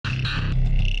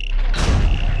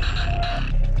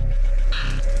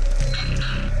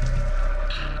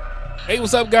Hey,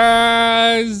 what's up,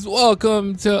 guys?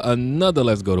 Welcome to another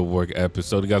Let's Go to Work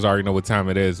episode. You guys already know what time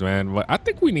it is, man. But I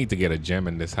think we need to get a gym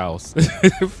in this house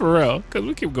for real, because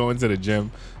we keep going to the gym.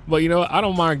 But you know, I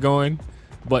don't mind going,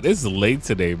 but it's late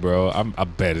today, bro. I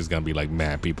bet it's gonna be like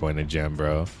mad people in the gym,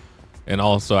 bro. And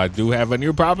also, I do have a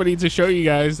new property to show you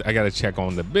guys. I gotta check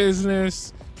on the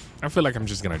business. I feel like I'm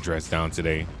just gonna dress down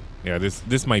today. Yeah,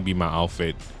 this might be my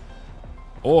outfit.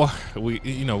 Or we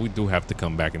do have to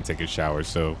come back and take a shower,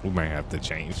 so we might have to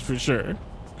change for sure.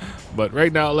 But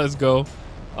right now, let's go.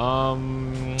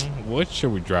 What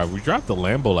should we drive? We dropped the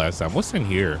Lambo last time. What's in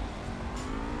here?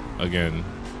 Again,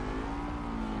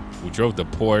 we drove the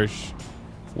Porsche.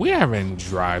 We haven't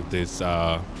drive this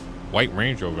white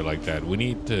Range Rover like that. We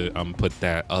need to put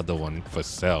that other one for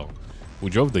sale. We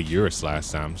drove the Urus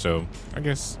last time, so I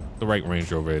guess the right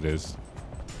Range Rover it is.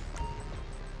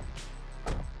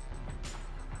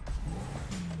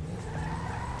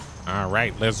 All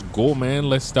right, let's go, man.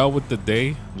 Let's start with the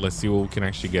day. Let's see what we can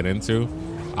actually get into.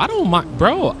 I don't mind,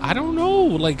 bro. I don't know.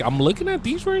 Like, I'm looking at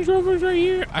these Range Rovers right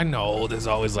here. I know there's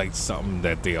always like something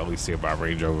that they always say about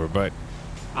Range Rover, but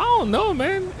I don't know,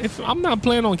 man. If I'm not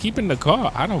planning on keeping the car,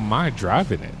 I don't mind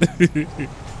driving it.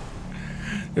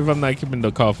 If I'm not keeping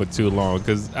the car for too long,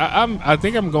 because I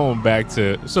think I'm going back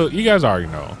to. So you guys already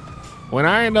know, when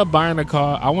I end up buying a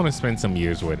car, I want to spend some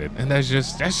years with it, and that's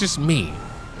just me.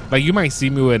 Like, you might see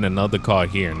me with another car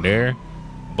here and there,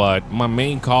 but my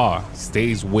main car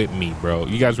stays with me, bro.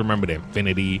 You guys remember the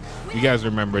Infinity? You guys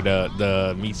remember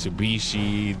the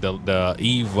Mitsubishi, the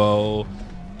Evo?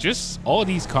 Just all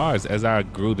these cars as I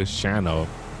grew this channel,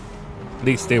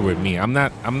 they stay with me. I'm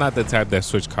not the type that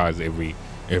switch cars every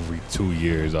 2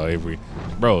 years or every.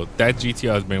 Bro, that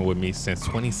GTR has been with me since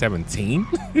 2017.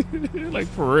 Like,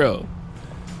 for real.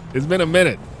 It's been a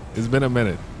minute. It's been a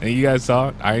minute, and you guys saw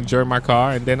it. I enjoyed my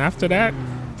car, and then after that,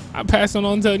 I passed it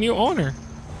on to a new owner.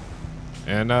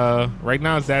 And right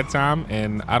now it's that time,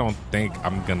 and I don't think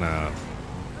I'm gonna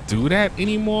do that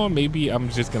anymore. Maybe I'm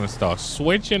just gonna start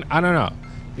switching. I don't know.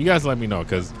 You guys let me know,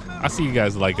 because I see you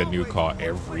guys like a new car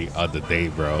every other day,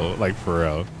 bro. Like, for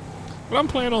real. But I'm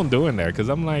planning on doing that, because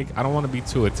I'm like, I don't want to be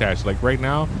too attached. Like, right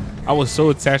now, I was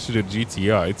so attached to the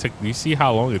GTR. It took. You see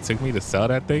how long it took me to sell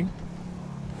that thing?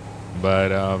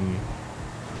 But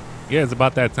yeah, it's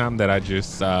about that time that I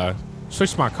just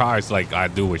switch my cars like I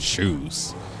do with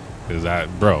shoes. Cause I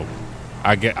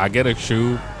get a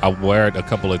shoe, I wear it a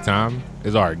couple of times,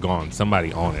 it's already gone.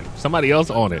 Somebody own it. Somebody else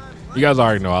own it. You guys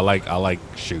already know I like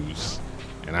shoes,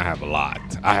 and I have a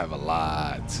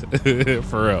lot.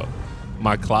 For real.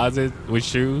 My closet with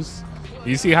shoes.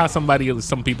 You see how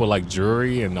some people like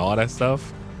jewelry and all that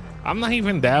stuff? I'm not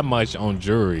even that much on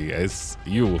jewelry. As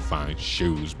you will find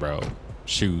shoes, bro.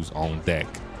 Shoes on deck.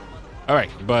 All right,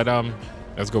 but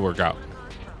let's go work out.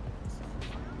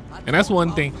 And that's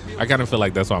one thing. I kind of feel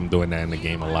like that's why I'm doing that in the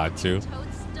game a lot too.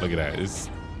 Look at that.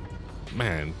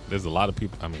 Man, there's a lot of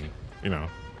people. I mean, you know,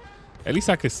 at least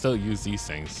I could still use these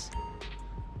things.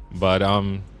 But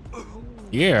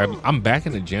yeah, I'm back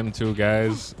in the gym too,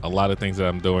 guys. A lot of things that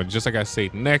I'm doing. Just like I say,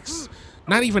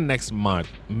 not even next month,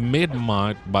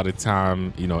 mid-month, by the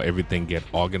time, you know, everything get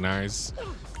organized,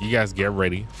 you guys get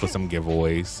ready for some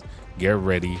giveaways. Get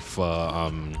ready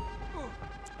for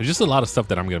just a lot of stuff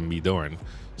that I'm going to be doing.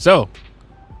 So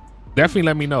definitely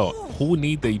let me know who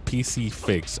need the PC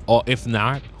fix, or if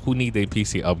not, who need a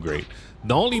PC upgrade.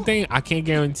 The only thing I can't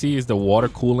guarantee is the water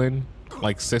cooling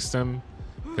like system,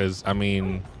 because I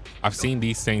mean, I've seen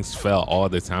these things fail all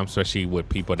the time, especially with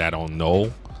people that don't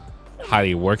know how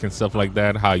they work and stuff like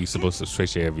that. How you supposed to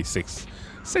switch it every six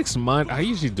months. I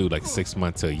usually do like 6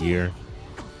 months to a year,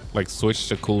 like switch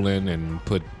to cooling and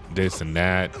put this and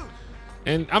that.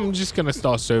 And I'm just gonna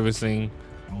start servicing,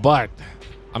 but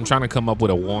I'm trying to come up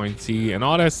with a warranty and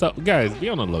all that stuff. Guys, be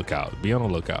on the lookout. Be on the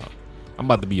lookout. I'm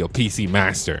about to be your PC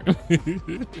master.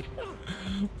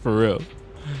 For real.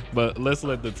 But let's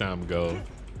let the time go.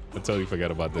 I totally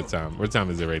forgot about the time. What time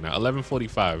is it right now?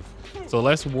 11:45. So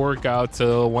let's work out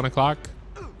till 1 o'clock.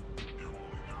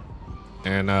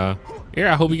 And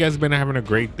yeah, I hope you guys have been having a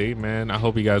great day, man. I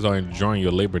hope you guys are enjoying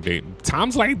your Labor Day.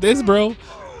 Times like this, bro,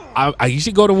 I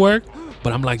usually go to work,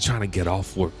 but I'm like trying to get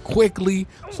off work quickly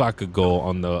so I could go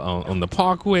on the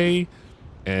parkway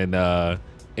and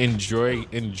enjoy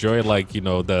like, you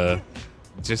know, the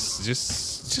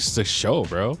just the show,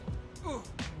 bro.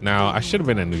 Now, I should have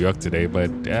been in New York today, but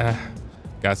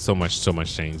got so much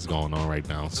things going on right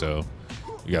now. So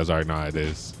you guys already know how it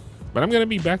is. But I'm going to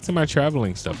be back to my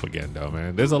traveling stuff again, though,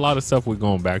 man. There's a lot of stuff we're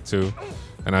going back to,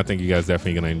 and I think you guys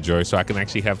definitely going to enjoy. So I can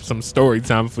actually have some story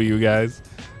time for you guys.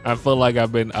 I feel like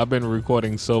I've been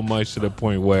recording so much to the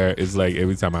point where it's like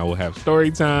every time I will have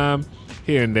story time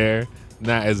here and there,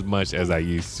 not as much as I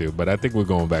used to, but I think we're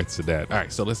going back to that. All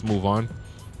right, so let's move on.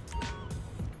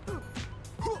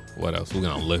 What else? We're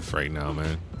gonna lift right now,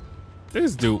 man.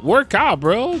 This dude, work out,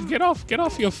 bro. Get off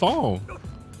your phone.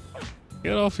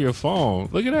 Get off your phone.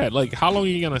 Look at that. Like, how long are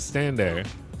you gonna stand there?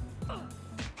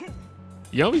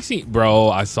 You only see, bro,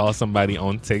 I saw somebody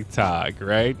on TikTok,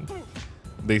 right?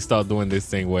 They start doing this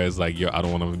thing where it's like, yo, I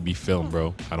don't want to be filmed,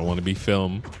 bro. I don't want to be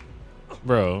filmed.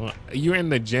 Bro, you're in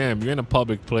the gym. You're in a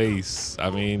public place.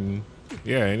 I mean,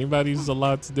 yeah, anybody's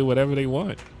allowed to do whatever they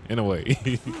want, in a way.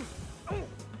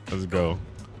 Let's go.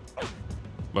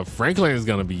 But Franklin is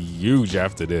going to be huge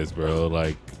after this, bro.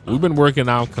 Like, we've been working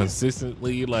out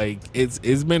consistently. Like, it's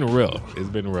been real. It's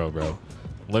been real, bro.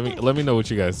 Let me know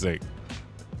what you guys think.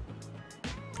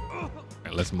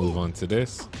 Let's move on to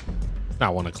this. It's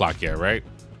not 1 o'clock yet, right?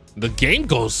 The game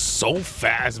goes so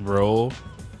fast, bro. All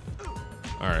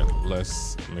right,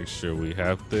 let's make sure we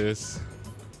have this.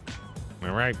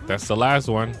 All right, that's the last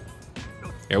one.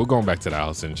 Yeah, we're going back to the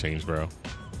house and change, bro.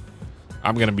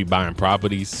 I'm gonna be buying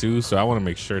properties too, so I want to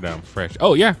make sure that I'm fresh.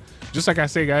 Oh yeah, just like I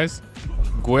say, guys,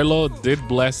 Guelo did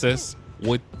bless us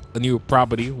with a new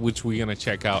property, which we're gonna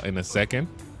check out in a second.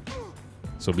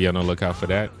 So be on the lookout for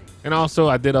that. And also,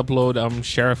 I did upload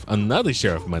another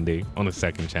Sheriff Monday on the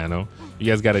second channel. You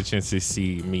guys got a chance to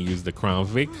see me use the Crown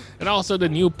Vic, and also the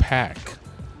new pack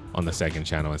on the second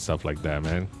channel and stuff like that,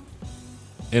 man.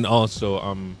 And also,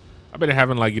 I've been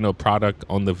having, like, you know, product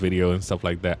on the video and stuff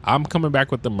like that. I'm coming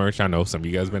back with the merch. I know some of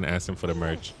you guys been asking for the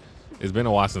merch. It's been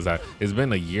a while since it's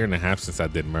been a year and a half since I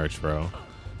did merch, bro.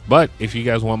 But if you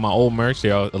guys want my old merch, they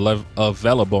are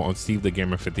available on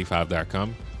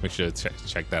SteveTheGamer55.com. Make sure to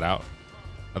check that out.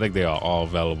 I think they are all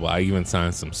available. I even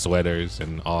signed some sweaters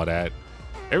and all that.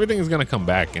 Everything is gonna come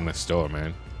back in the store,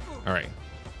 man. All right,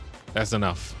 that's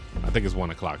enough. I think it's 1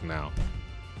 o'clock now.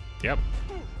 Yep.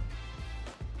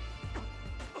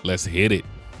 Let's hit it.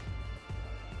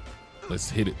 Let's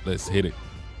hit it. Let's hit it.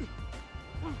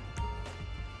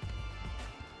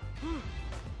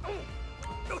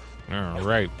 All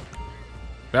right.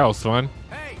 That was fun.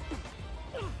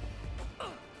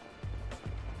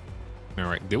 All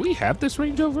right. Did we have this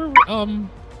Range Rover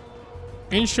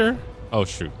insure? Oh,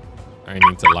 shoot. I didn't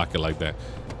mean to lock it like that.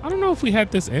 I don't know if we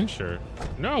had this insure.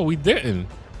 No, we didn't.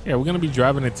 Yeah, we're going to be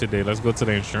driving it today. Let's go to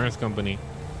the insurance company.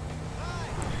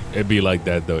 It'd be like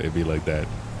that, though. It'd be like that.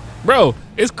 Bro,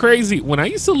 it's crazy. When I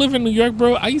used to live in New York,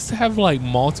 bro, I used to have, like,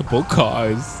 multiple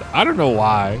cars. I don't know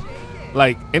why.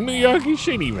 Like, in New York, you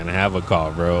shouldn't even have a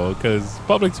car, bro, because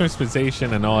public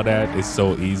transportation and all that is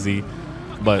so easy.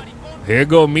 But here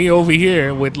go me over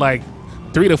here with, like,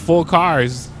 3 to 4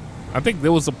 cars. I think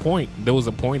there was a point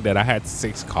that I had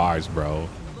 6 cars, bro.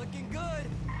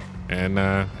 And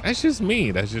that's just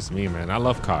me. That's just me, man. I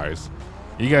love cars.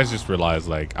 You guys just realize,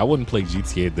 like, I wouldn't play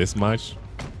GTA this much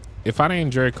if I didn't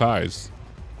enjoy cars.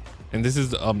 And this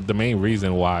is the main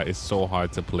reason why it's so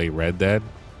hard to play Red Dead.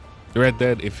 Red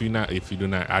Dead, if you do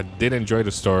not, I did enjoy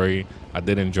the story. I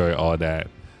did enjoy all that,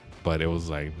 but it was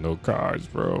like no cars,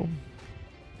 bro.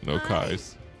 No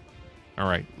cars. All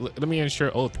right, let me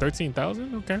insure. Oh,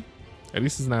 13,000. Okay, at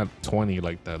least it's not 20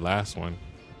 like the last one.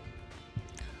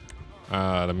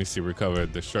 Let me see. Recover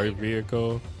destroyed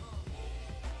vehicle.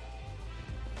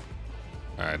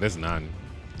 All right, that's none.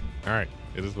 All right,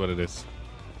 it is what it is.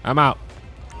 I'm out.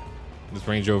 This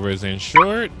Range Rover is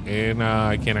insured, and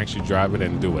I can actually drive it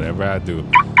and do whatever I do.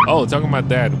 Oh, talking about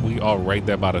that, we are right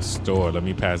there by the store. Let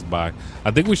me pass by.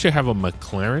 I think we should have a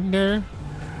McLaren there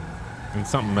and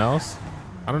something else.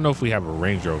 I don't know if we have a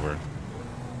Range Rover.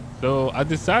 So I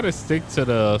decided to stick to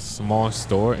the small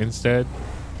store instead.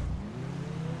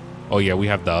 Oh, yeah, we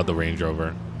have the other Range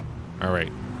Rover. All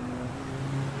right.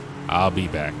 I'll be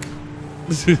back.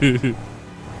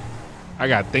 I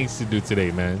got things to do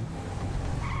today, man.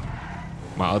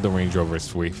 My other Range Rover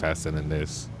is way faster than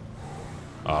this.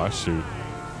 Oh, shoot.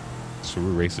 Should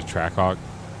we race a Trackhawk?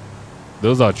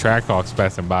 Those are Trackhawks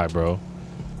passing by, bro.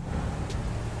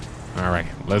 All right,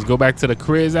 let's go back to the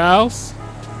Chris house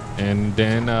and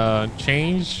then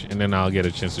change, and then I'll get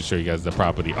a chance to show you guys the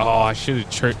property. Oh, I should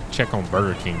have checked on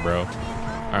Burger King, bro. All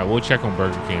right, we'll check on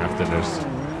Burger King after this.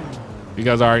 You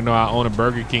guys already know I own a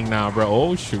Burger King now, bro.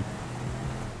 Oh, shoot.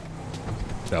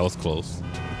 That was close.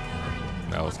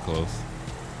 That was close.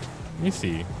 Let me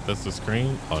see. Does the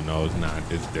screen? Oh, no, it's not.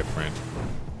 It's different.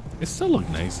 It still look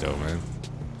nice, though, man.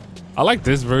 I like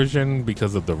this version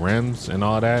because of the rims and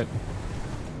all that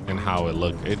and how it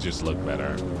looked. It just looked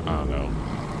better. I don't know.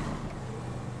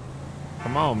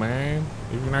 Come on, man.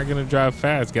 If you're not going to drive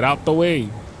fast, get out the way.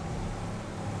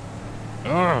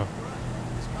 Ugh.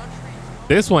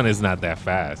 This one is not that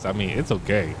fast. I mean, it's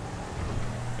okay.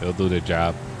 It'll do the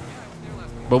job.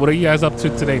 But what are you guys up to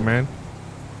today, man?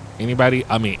 Anybody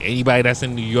that's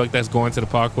in New York that's going to the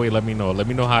Parkway, let me know. Let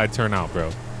me know how it turned out, bro.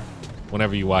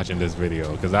 Whenever you're watching this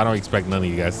video, because I don't expect none of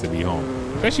you guys to be home.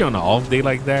 Especially on an off day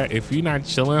like that. If you're not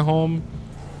chilling home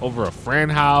over a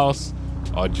friend house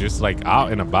or just like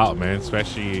out and about, man,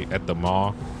 especially at the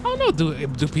mall. I don't know,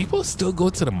 do people still go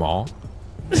to the mall?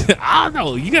 I don't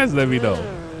know. You guys let me know.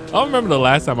 I don't remember the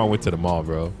last time I went to the mall,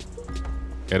 bro.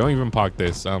 Yeah, don't even park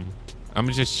this. I'm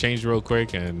gonna just change real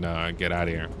quick and get out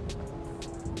of here.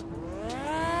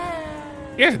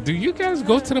 Yeah, do you guys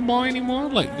go to the mall anymore?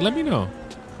 Like, let me know.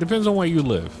 Depends on where you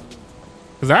live.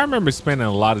 Because I remember spending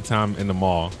a lot of time in the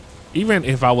mall. Even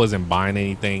if I wasn't buying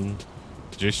anything.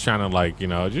 Just trying to, like, you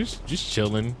know, just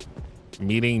chilling.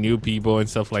 Meeting new people and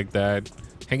stuff like that.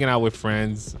 Hanging out with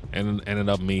friends. And ended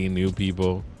up meeting new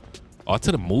people. Or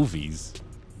to the movies.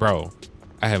 Bro,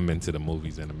 I haven't been to the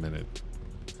movies in a minute.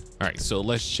 All right, so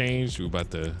let's change. We're about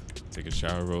to take a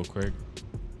shower real quick.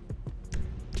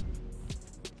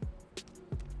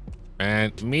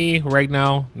 And me right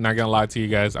now, not gonna lie to you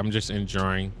guys, I'm just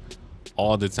enjoying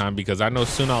all the time because I know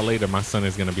sooner or later my son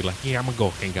is gonna be like, yeah, I'm gonna go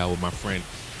hang out with my friend.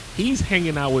 He's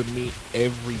hanging out with me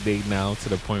every day now to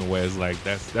the point where it's like,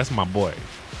 that's my boy.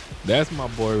 That's my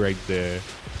boy right there.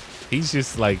 He's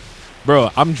just like, bro,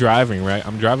 I'm driving, right?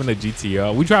 I'm driving a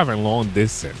GTR. We driving long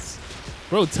distance.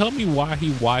 Bro, tell me why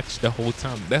he watched the whole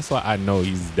time. That's why I know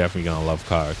he's definitely gonna love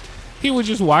cars. He was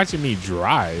just watching me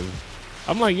drive.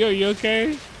 I'm like, yo, you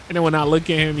okay? And then when I look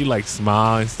at him, he like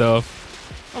smile and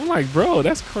stuff. I'm like, bro,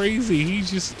 that's crazy.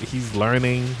 He's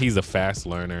learning. He's a fast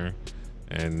learner.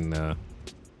 And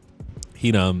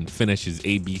he done finished his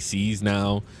ABCs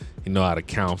now. He know how to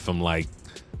count from like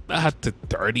to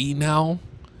 30 now.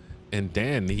 And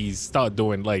then he start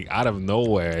doing, like, out of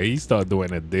nowhere, he start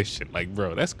doing addition. Like,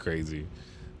 bro, that's crazy.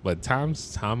 But time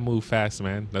move fast,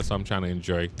 man. That's what I'm trying to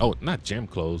enjoy. Oh, not gym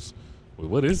clothes. Wait,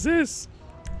 what is this?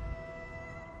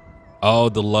 Oh,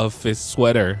 the Love Fist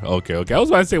sweater. Okay. I was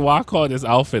about to say, why I call this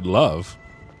outfit Love?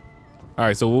 All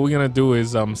right, so what we're gonna do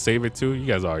is save it too. You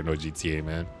guys already know GTA,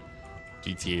 man.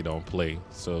 GTA don't play.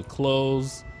 So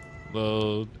close,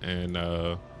 load, and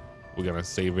we're gonna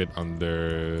save it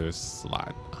under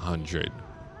slot 100.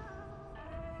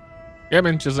 Yeah,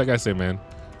 man, just like I said, man,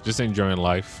 just enjoying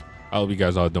life. I hope you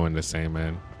guys are doing the same,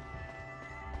 man.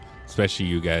 Especially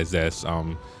you guys that's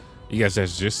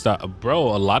just start,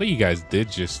 bro. A lot of you guys did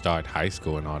just start high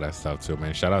school and all that stuff too,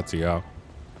 man. Shout out to y'all.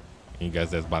 You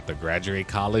guys that's about to graduate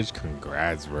college,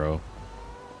 congrats, bro.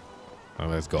 Oh,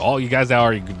 let's go. All you guys that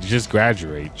already just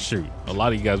graduate, shoot. A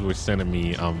lot of you guys were sending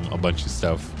me a bunch of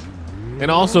stuff. And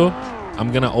also,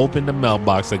 I'm gonna open the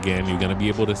mailbox again. You're gonna be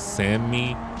able to send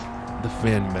me the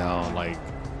fan mail. Like,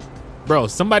 bro,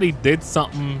 somebody did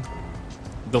something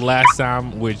the last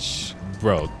time, which,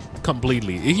 bro,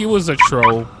 completely. He was a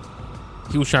troll.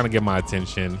 He was trying to get my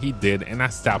attention. He did, and I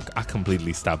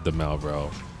completely stopped the mail,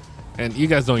 bro. And you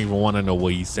guys don't even want to know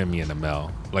what he sent me in the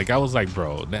mail. Like, I was like,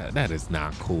 bro, that is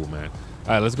not cool, man.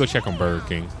 All right, let's go check on Burger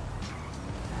King.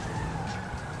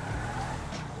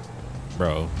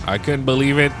 Bro, I couldn't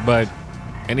believe it, but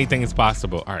anything is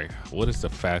possible. All right, what is the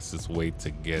fastest way to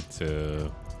get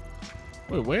to...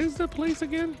 Wait, where's the place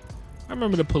again? I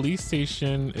remember the police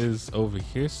station is over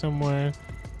here somewhere.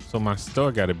 So my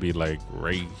store got to be like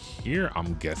right here,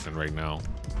 I'm guessing right now.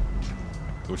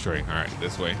 Which way? All right,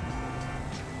 this way.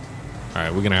 All right,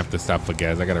 we're going to have to stop for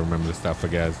gas. I got to remember to stop for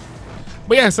gas.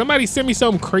 But yeah, somebody sent me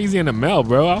something crazy in the mail,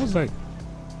 bro. I was like,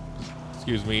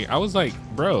 excuse me. I was like,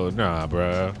 bro, nah,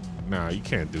 bro. Nah, you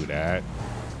can't do that.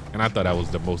 And I thought that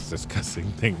was the most disgusting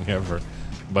thing ever.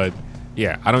 But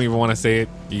yeah, I don't even want to say it.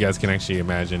 You guys can actually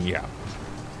imagine. Yeah.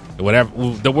 Whatever.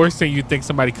 The worst thing you think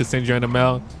somebody could send you in the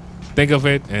mail, think of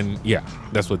it. And yeah,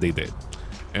 that's what they did.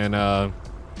 And so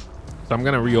I'm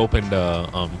going to reopen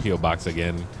the PO box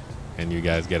again. And you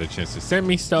guys get a chance to send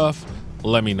me stuff.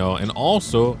 Let me know. And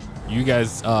also, you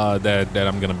guys that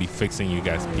I'm going to be fixing you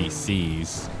guys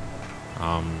PCs.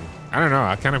 I don't know.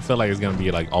 I kind of feel like it's going to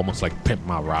be like almost like Pimp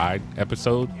My Ride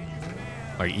episode.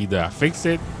 Like either I fix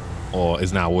it or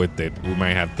it's not worth it. We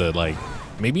might have to like,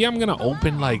 maybe I'm going to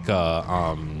open like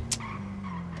I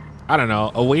don't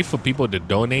know, a way for people to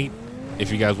donate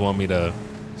if you guys want me to.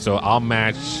 So I'll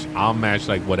match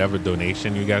like whatever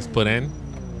donation you guys put in.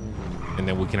 And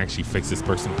then we can actually fix this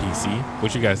person's PC.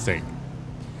 What you guys think?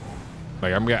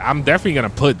 Like I'm definitely going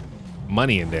to put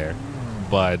money in there.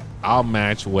 But I'll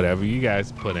match whatever you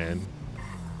guys put in,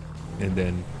 and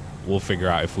then we'll figure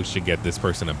out if we should get this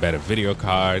person a better video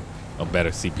card, a better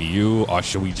CPU, or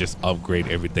should we just upgrade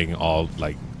everything all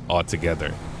all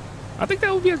together. I think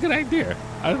that would be a good idea.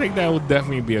 I think that would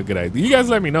definitely be a good idea. You guys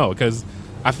let me know, because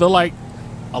I feel like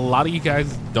a lot of you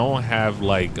guys don't have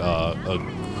like a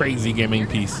crazy gaming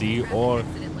PC, or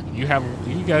you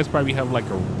guys probably have like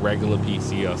a regular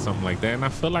PC or something like that, and I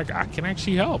feel like I can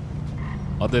actually help.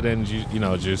 Other than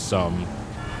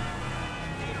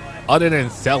other than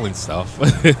selling stuff,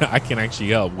 I can actually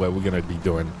help where we're gonna be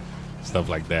doing stuff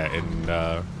like that, and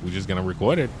we're just gonna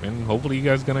record it, and hopefully you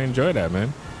guys gonna enjoy that,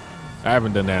 man. I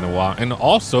haven't done that in a while. And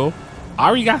also, I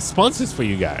already got sponsors for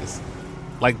you guys.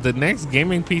 Like the next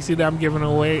gaming PC that I'm giving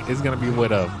away is gonna be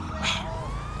with a,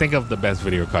 think of the best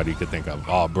video card you could think of.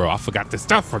 Oh bro, I forgot this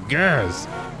stuff for gas.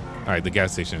 All right, the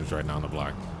gas station is right down the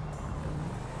block.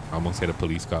 I almost hit a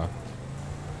police car.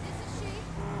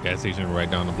 Gas station right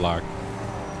down the block.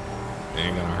 It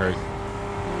ain't gonna hurt.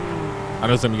 I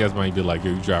know some of you guys might be like,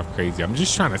 yo, you drive crazy. I'm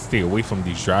just trying to stay away from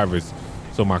these drivers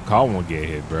so my car won't get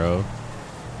hit, bro.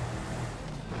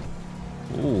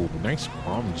 Ooh, nice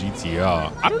Chrome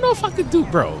GTR. I don't know if I could do,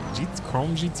 bro.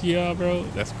 Chrome GTR, bro.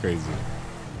 That's crazy.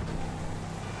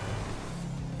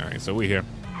 All right, so we're here.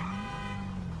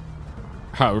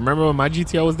 Remember when my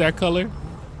GTR was that color?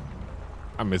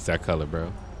 I miss that color,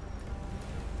 bro.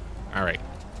 All right.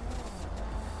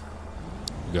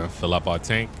 We're gonna fill up our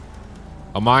tank.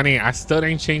 Amani, I still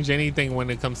ain't changed anything when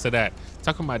it comes to that.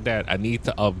 Talking about that, I need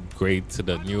to upgrade to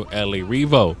the new LA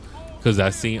Revo, because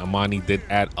I seen Amani did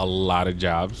add a lot of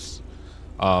jobs.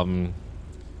 Let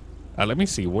me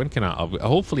see, when can I upgrade?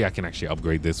 Hopefully I can actually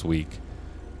upgrade this week.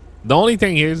 The only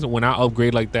thing is, when I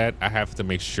upgrade like that, I have to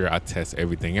make sure I test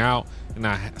everything out, and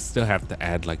I still have to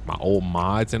add like my old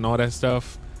mods and all that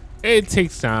stuff. It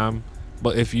takes time,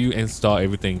 but if you install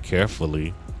everything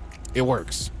carefully, it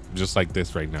works. Just like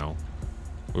this right now.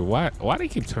 Wait, why they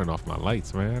keep turning off my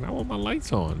lights, man? I want my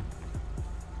lights on.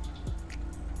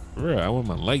 For real, I want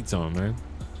my lights on, man.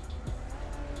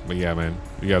 But yeah, man,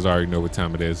 you guys already know what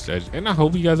time it is, and I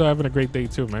hope you guys are having a great day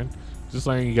too, man. Just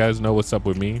letting you guys know what's up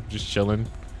with me, just chilling,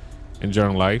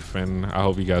 enjoying life, and I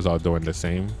hope you guys are doing the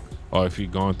same. Or if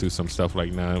you're going through some stuff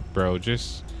like that, bro,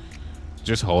 just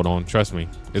hold on. Trust me,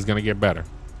 it's gonna get better.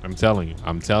 I'm telling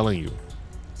you,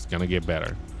 it's gonna get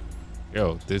better.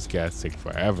 Yo, this gas take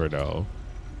forever though.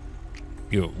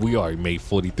 Yo, we already made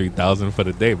 43,000 for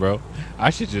the day, bro.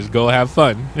 I should just go have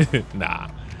fun. Nah,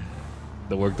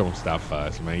 the work don't stop for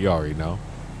us, man. You already know.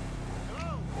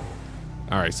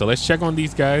 All right, so let's check on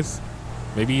these guys.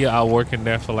 Maybe I'll work in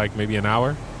there for like maybe an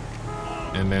hour,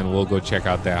 and then we'll go check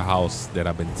out that house that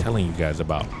I've been telling you guys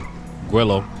about.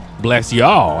 Grillo, bless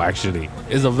y'all, actually,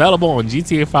 is available on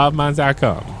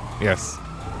GTA5Mines.com. Yes,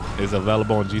 it's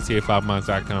available on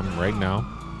GTA5Mines.com right now.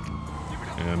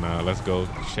 And let's go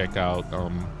check out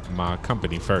my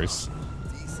company first,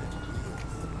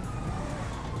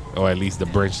 or at least the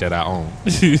branch that I own.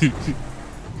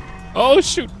 Oh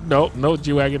shoot! No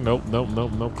G-Wagon.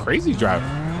 No crazy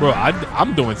driving, bro.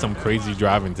 I'm doing some crazy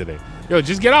driving today. Yo,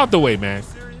 just get out the way, man.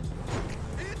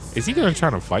 Is he gonna try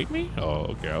to fight me? Oh,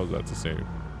 okay. I was about to say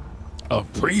a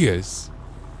Prius.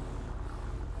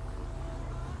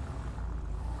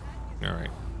 All right.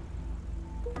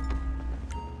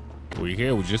 We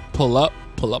here. We just pull up.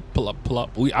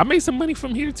 I made some money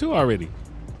from here too already.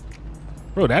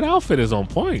 Bro, that outfit is on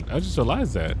point. I just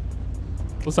realized that.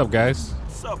 What's up, guys?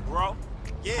 What's up, bro?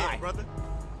 Yeah, hi, brother.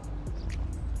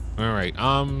 All right.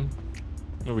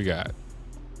 What we got?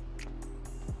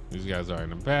 These guys are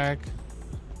in the back.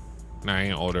 Nah, I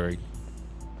ain't ordering.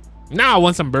 Nah, I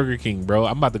want some Burger King, bro.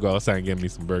 I'm about to go outside and get me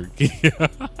some Burger King.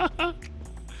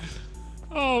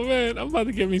 Oh man, I'm about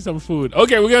to get me some food.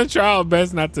 Okay, we're gonna try our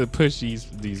best not to push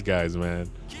these guys, man.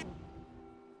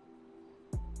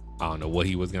 I don't know what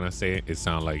he was gonna say. It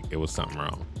sounded like it was something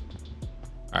wrong.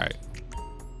 All right.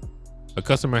 A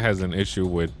customer has an issue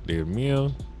with their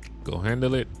meal. Go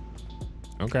handle it.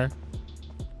 Okay.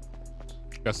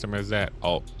 Customer is that?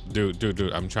 Oh, dude.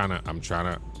 I'm trying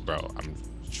to, bro. I'm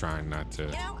trying not to. You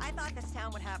know, I thought this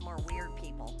town would have more weird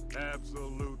people.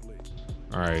 Absolutely.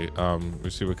 All right,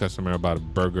 receive a customer about a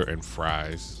burger and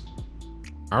fries.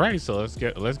 All right, so let's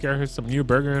get her some new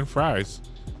burger and fries.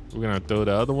 We're gonna throw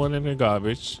the other one in the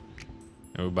garbage,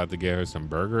 and we're about to get her some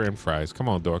burger and fries. Come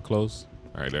on, door close.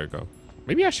 All right, there we go.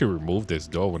 Maybe I should remove this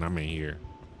door when I'm in here.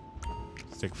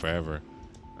 It's take forever.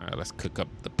 All right, let's cook up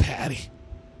the patty.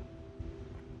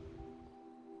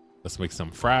 Let's make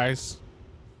some fries.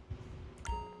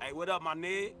 Hey, what up, my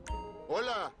nigga?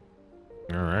 Hola.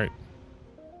 All right.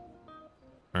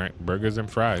 All right, burgers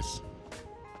and fries.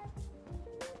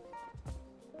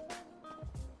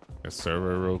 Let's serve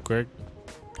it real quick.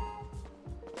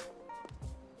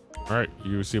 All right,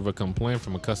 you receive a complaint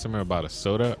from a customer about a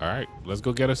soda. All right, let's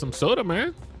go get her some soda,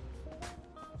 man.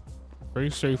 Pretty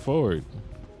straightforward.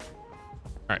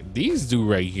 All right, these do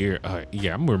right here.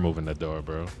 Yeah, I'm removing the door,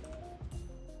 bro.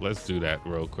 Let's do that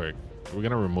real quick. We're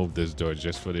gonna remove this door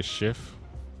just for this shift.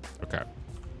 Okay.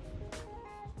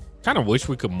 Kind of wish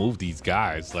we could move these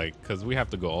guys, like, because we have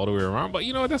to go all the way around. But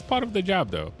you know, that's part of the job,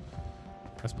 though.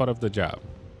 That's part of the job.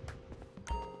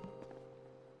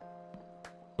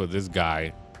 For this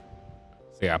guy,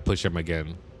 say I push him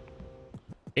again.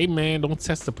 Hey, man, don't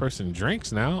test the person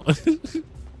drinks now.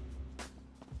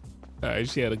 All right,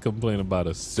 she had a complaint about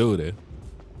a soda.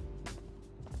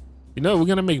 You know, we're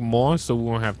gonna make more so we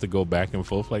won't have to go back and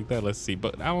forth like that. Let's see,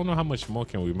 but I don't know how much more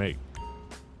can we make.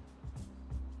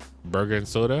 Burger and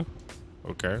soda.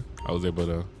 Okay, I was able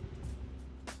to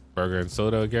burger and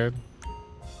soda again.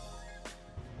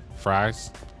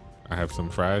 Fries. I have some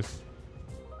fries.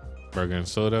 Burger and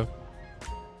soda.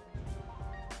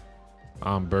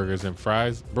 Burgers and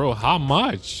fries. Bro, how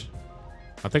much?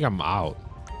 I think I'm out.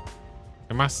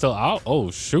 Am I still out? Oh,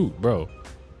 shoot, bro.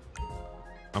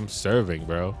 I'm serving,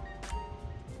 bro.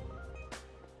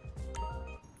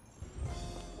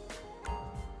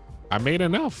 I made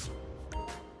enough.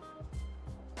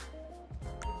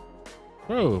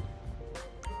 Bro.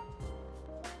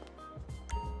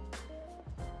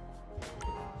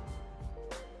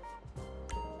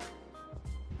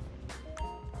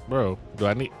 Bro,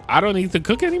 I don't need to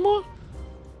cook anymore?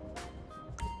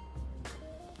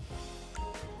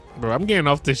 Bro, I'm getting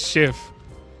off this shift.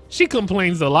 She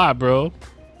complains a lot, bro.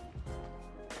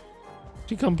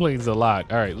 She complains a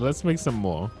lot. All right, let's make some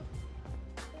more.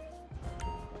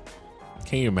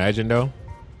 Can you imagine, though?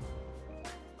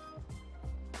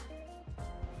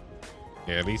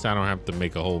 Yeah, at least I don't have to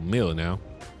make a whole meal now.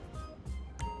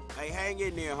 Hey, hang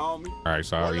in there, homie. All right,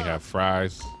 so I already have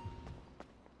fries.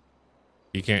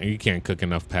 You can't cook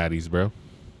enough patties, bro.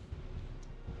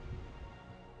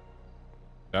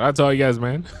 Shout out to all you guys,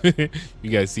 man. You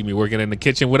guys see me working in the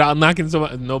kitchen without knocking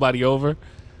nobody over.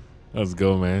 Let's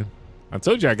go, man. I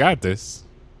told you I got this.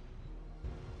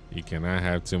 You cannot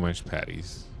have too much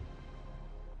patties.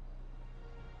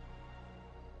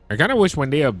 I kind of wish when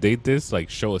they update this, like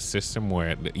show a system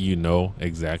where you know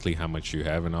exactly how much you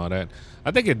have and all that.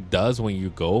 I think it does when you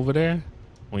go over there,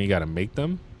 when you got to make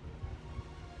them.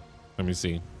 Let me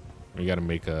see. We got to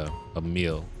make a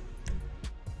meal.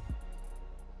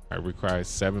 I require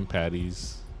 7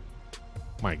 patties.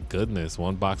 My goodness,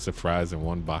 1 box of fries and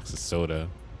 1 box of soda.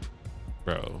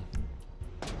 Bro.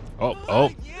 Oh.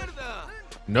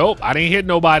 Nope, I didn't hit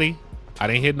nobody. I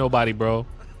didn't hit nobody, bro.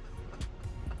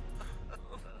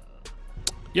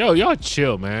 Yo, y'all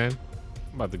chill, man.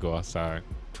 I'm about to go outside.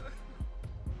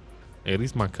 Hey, at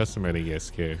least my customer didn't get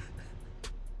scared.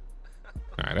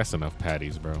 All right, that's enough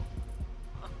patties, bro.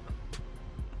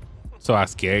 So I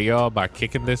scare y'all by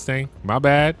kicking this thing? My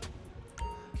bad.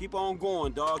 Keep on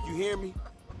going, dog. You hear me?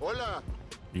 Hola.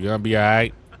 You gonna be all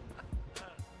right?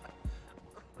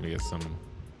 Let me get some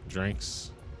drinks.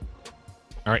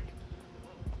 All right.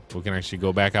 We can actually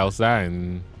go back outside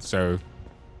and serve.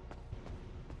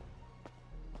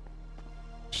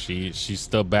 She's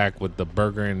still back with the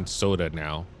burger and soda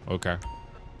now. Okay.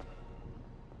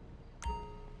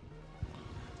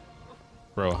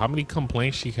 Bro, how many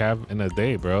complaints she have in a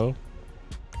day, bro?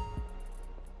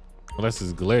 Unless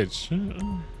it's glitch.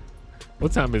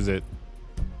 What time is it?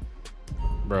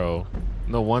 Bro,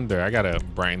 no wonder. I gotta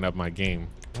brighten up my game.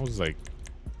 I was like,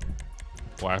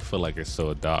 well, I feel like it's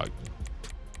so dark.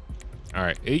 All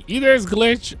right, either it's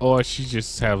glitch or she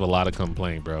just have a lot of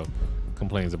complaint, bro.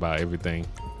 Complains about everything.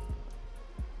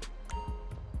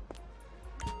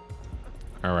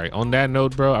 All right, on that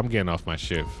note, bro, I'm getting off my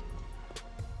shift.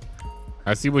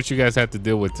 I see what you guys have to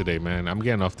deal with today, man. I'm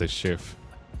getting off this shift.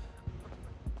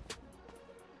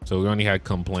 So we only had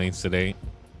complaints today.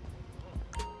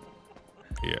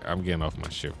 Yeah, I'm getting off my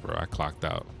shift, bro. I clocked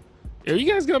out. Yo, you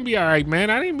guys gonna be all right, man.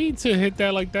 I didn't mean to hit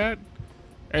that like that.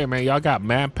 Hey, man, y'all got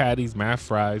mad patties, mad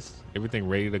fries, everything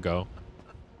ready to go.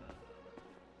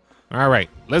 All right,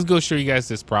 let's go show you guys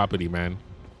this property, man.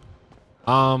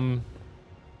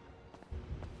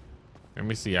 Let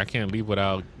me see. I can't leave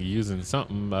without using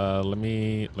something. Let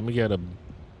me get a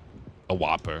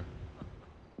Whopper.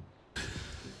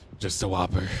 Just a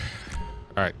Whopper.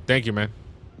 All right, thank you, man.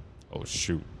 Oh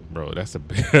shoot, bro, that's a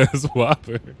big ass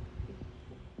Whopper.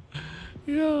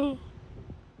 Yo.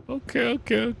 Okay.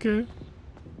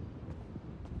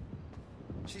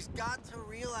 She's got to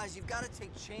realize you've got to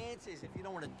take chances if you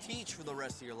don't want to teach for the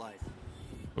rest of your life.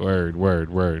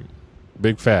 Word.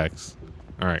 Big facts.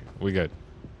 All right, we good.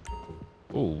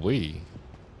 Oh, we.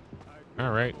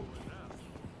 All right.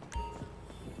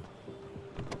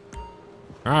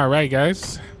 All right,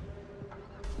 guys.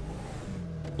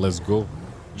 Let's go.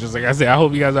 just like I said, I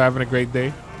hope you guys are having a great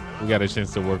day. We got a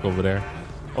chance to work over there.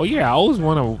 Oh yeah, I always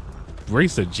want to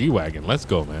race a G-Wagon. Let's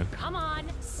go, man. Come on.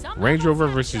 Range Rover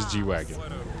versus G-Wagon.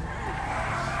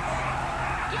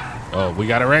 Oh, we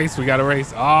got a race. We got a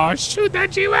race. Oh, shoot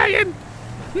that G-Wagon.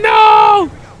 No.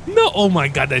 No. Oh my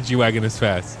God, that G-Wagon is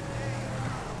fast.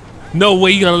 No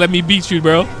way you're gonna let me beat you,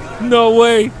 bro. No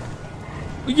way.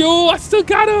 Yo, I still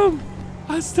got him.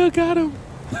 I still got him.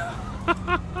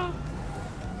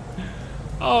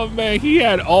 Oh man, he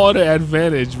had all the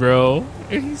advantage, bro,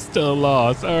 and he still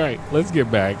lost. All right, let's get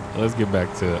back. Let's get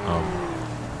back to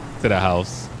the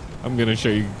house. I'm gonna show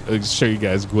you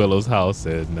guys Guilo's house,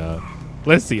 and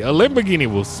let's see. A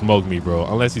Lamborghini will smoke me, bro,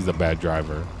 unless he's a bad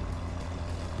driver.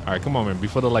 All right, come on, man.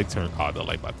 Before the light turn, oh, the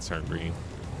light about to turn green.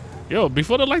 Yo,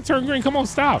 before the light turn green, come on,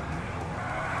 stop.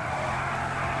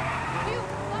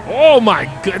 Oh my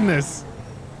goodness.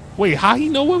 Wait, how he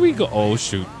know where we go? Oh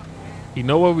shoot, he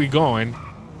know where we going.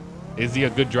 Is he a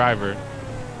good driver?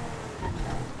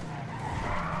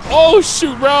 Oh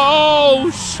shoot, bro. Oh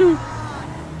shoot.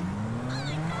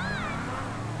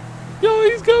 Yo,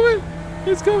 he's coming.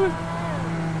 He's coming.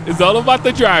 It's all about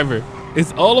the driver.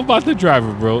 It's all about the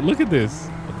driver, bro. Look at this.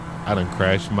 I done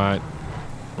crashed my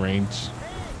range.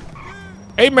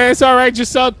 Hey man, it's all right.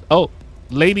 Just saw. Oh,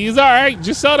 lady, it's all right.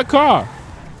 Just saw the car.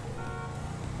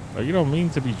 Oh, you don't mean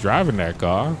to be driving that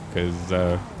car,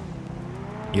 cause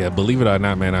yeah, believe it or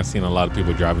not, man, I've seen a lot of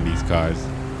people driving these cars,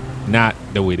 not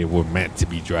the way they were meant to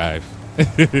be drive.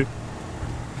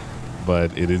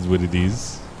 But it is what it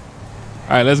is.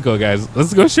 All right, let's go, guys.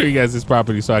 Let's go show you guys this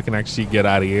property so I can actually get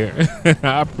out of here.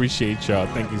 I appreciate y'all.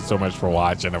 Thank you so much for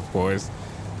watching, of course.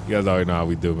 You guys already know how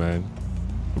we do, man.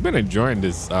 We've been enjoying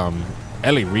this LA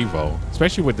Revo,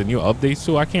 especially with the new updates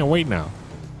too. I can't wait now.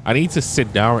 I need to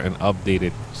sit down and update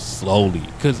it slowly,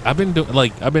 because I've been doing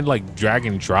like drag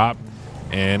and drop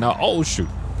and oh shoot,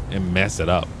 and mess it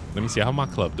up. Let me see how my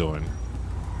club doing.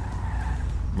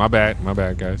 My bad,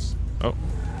 guys. Oh,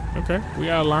 okay, we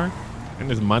gotta learn.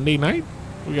 And it's Monday night,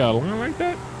 we gotta learn like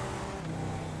that.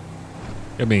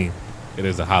 I mean, it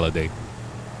is a holiday,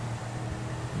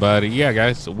 but yeah,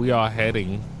 guys, we are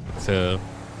heading to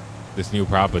this new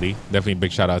property. Definitely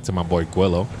big shout out to my boy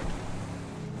Guilo,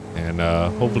 and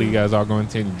hopefully you guys are going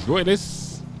to enjoy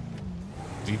this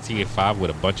GTA 5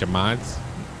 with a bunch of mods.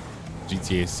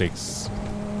 GTA 6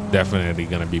 definitely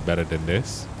gonna be better than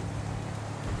this.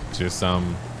 Just I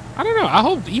don't know, I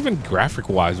hope even graphic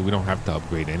wise we don't have to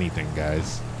upgrade anything,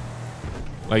 guys.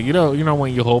 Like, you know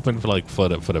when you're hoping for like for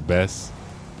the best,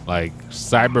 like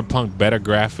Cyberpunk better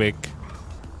graphic.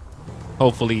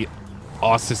 Hopefully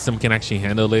our system can actually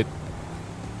handle it.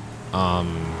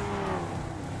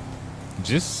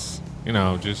 Just I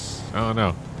don't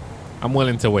know, I'm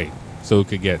willing to wait so we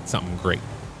could get something great.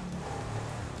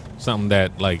 Something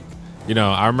that, like,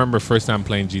 I remember first time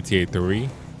playing GTA 3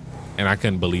 and I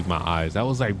couldn't believe my eyes. I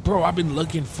was like, bro, I've been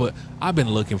looking for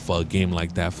a game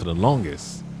like that for the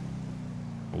longest.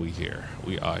 We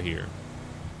are here.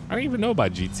 I didn't even know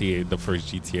about GTA, the first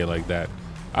GTA like that.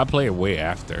 I play it way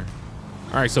after.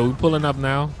 All right, so we're pulling up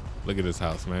now. Look at this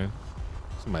house, man.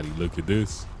 Somebody look at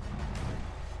this.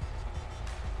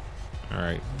 All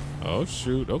right. Oh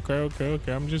shoot. Okay.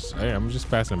 I'm just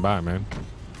passing by, man.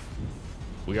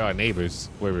 We are neighbors.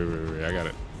 Wait. I got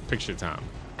it. Picture time.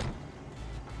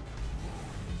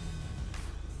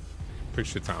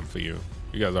 Picture time for you.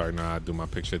 You guys already know how I do my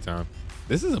picture time.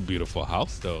 This is a beautiful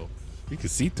house, though. You can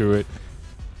see through it.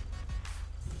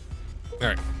 All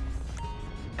right.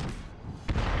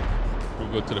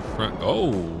 We'll go to the front.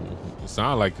 Oh, it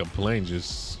sounded like a plane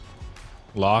just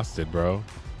lost it, bro. All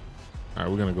right,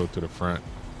 we're going to go to the front.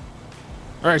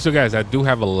 All right, so guys, I do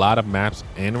have a lot of maps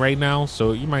in right now,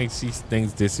 so you might see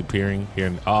things disappearing here.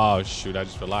 And oh shoot, I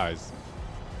just realized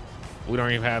we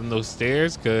don't even have no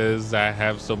stairs because I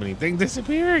have so many things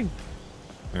disappearing.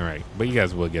 All right, but you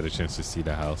guys will get a chance to see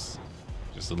the house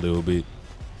just a little bit.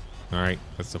 All right,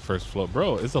 that's the first floor,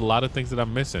 bro. It's a lot of things that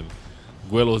I'm missing.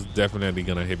 Guilo's definitely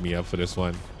gonna hit me up for this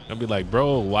one. I'll be like,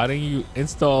 bro, why didn't you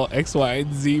install X, Y,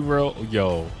 and Z, bro?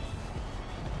 Yo,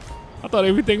 I thought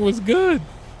everything was good.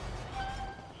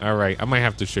 All right, I might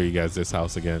have to show you guys this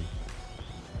house again.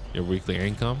 Your weekly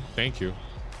income. Thank you.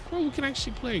 Bro, we can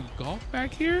actually play golf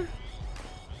back here.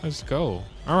 Let's go.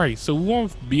 All right, so we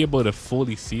won't be able to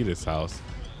fully see this house,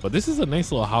 but this is a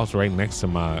nice little house right next to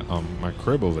my my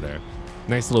crib over there.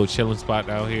 Nice little chilling spot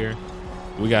out here.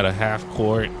 We got a half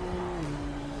court.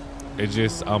 It's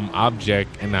just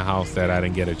object in the house that I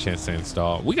didn't get a chance to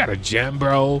install. We got a gym,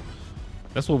 bro.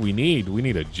 That's what we need. We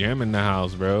need a gym in the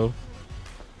house, bro.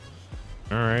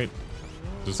 All right,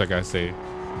 just like I say,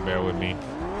 bear with me.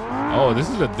 Oh, this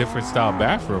is a different style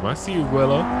bathroom. I see you,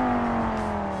 Willow.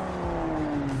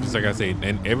 Just like I say,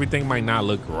 and everything might not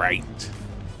look right.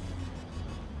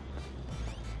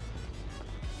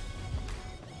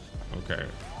 Okay.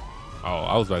 Oh,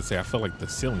 I was about to say, I felt like the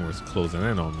ceiling was closing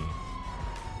in on me.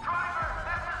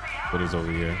 What is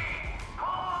over here?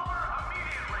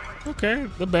 Okay,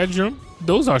 the bedroom.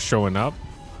 Those are showing up.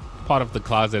 Part of the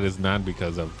closet is not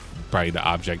because of probably the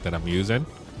object that I'm using.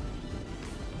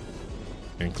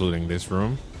 Including this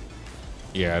room.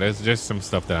 Yeah, there's just some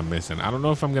stuff that I'm missing. I don't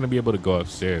know if I'm going to be able to go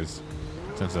upstairs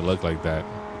since it looked like that.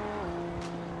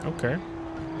 Okay.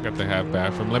 Got the half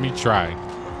bathroom. Let me try.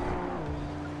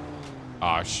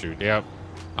 Oh, shoot. Yep.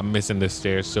 I'm missing the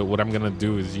stairs. So what I'm going to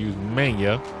do is use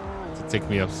Mania to take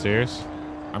me upstairs.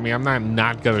 I mean, I'm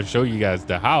not going to show you guys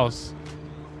the house.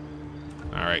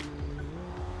 All right.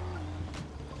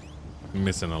 I'm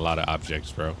missing a lot of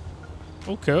objects, bro.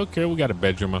 Okay. We got a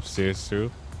bedroom upstairs,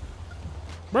 too.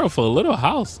 Bro, for a little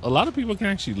house, a lot of people can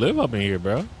actually live up in here,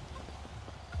 bro.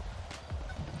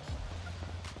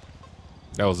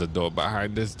 That was a door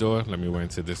behind this door. Let me wait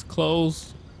until this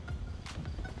closed.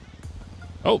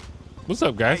 Oh, what's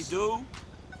up, guys? Hey, dude.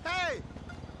 Hey.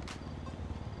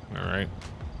 All right.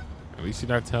 At least you're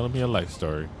not telling me a life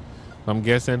story. I'm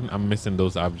guessing I'm missing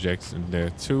those objects in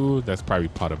there, too. That's probably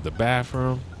part of the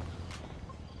bathroom.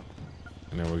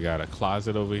 And then we got a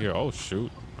closet over here. Oh,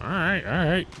 shoot. All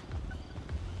right.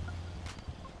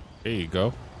 There you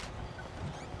go.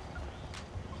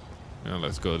 Now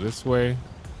let's go this way.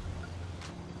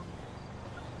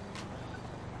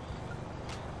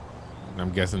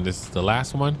 I'm guessing this is the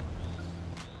last one.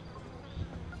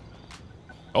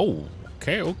 Oh,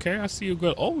 okay. I see you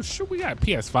good. Oh, shoot, we got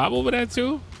PS5 over there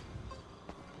too.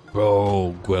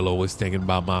 Bro, Guello was thinking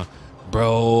about my...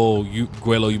 Bro,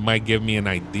 Guello, you might give me an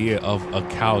idea of a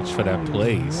couch for that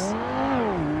place.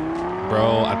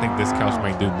 Bro, I think this couch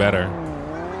might do better.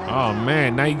 Oh,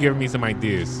 man, now you're giving me some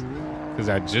ideas. Because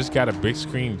I just got a big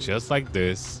screen just like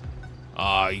this.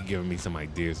 Oh, you're giving me some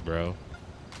ideas, bro.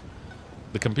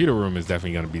 The computer room is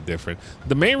definitely going to be different.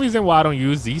 The main reason why I don't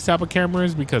use these type of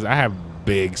cameras is because I have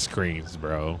big screens,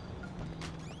 bro.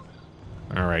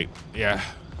 All right. Yeah.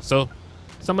 So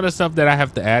some of the stuff that I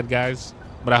have to add, guys.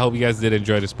 But I hope you guys did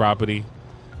enjoy this property.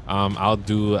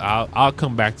 I'll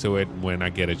come back to it when I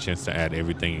get a chance to add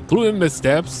everything, including the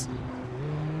steps.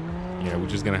 Yeah, we're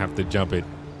just going to have to jump it.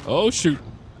 Oh, shoot.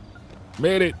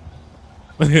 Made it.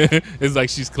 It's like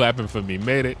she's clapping for me.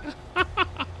 Made it.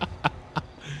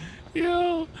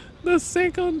 Yo, the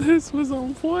sync on this was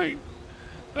on point.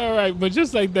 All right, but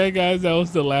just like that, guys, that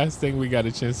was the last thing we got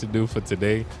a chance to do for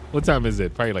today. What time is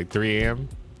it? Probably like 3 a.m.?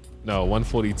 No,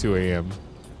 1:42 a.m.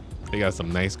 They got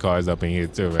some nice cars up in here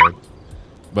too, man.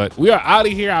 But we are out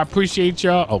of here. I appreciate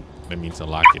y'all. Oh, that means to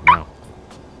lock it now.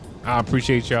 I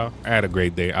appreciate y'all. I had a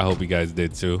great day. I hope you guys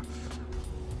did too.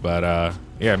 But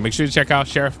yeah, make sure to check out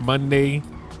Sheriff Monday.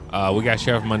 We got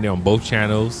Sheriff Monday on both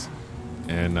channels.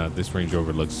 And this Range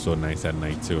Rover looks so nice at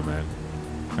night too, man.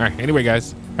 All right, anyway,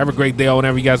 guys, have a great day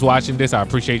whenever you guys watching this. I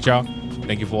appreciate y'all.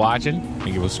 Thank you for watching.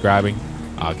 Thank you for subscribing.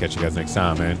 I'll catch you guys next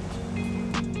time, man.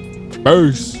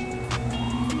 Peace.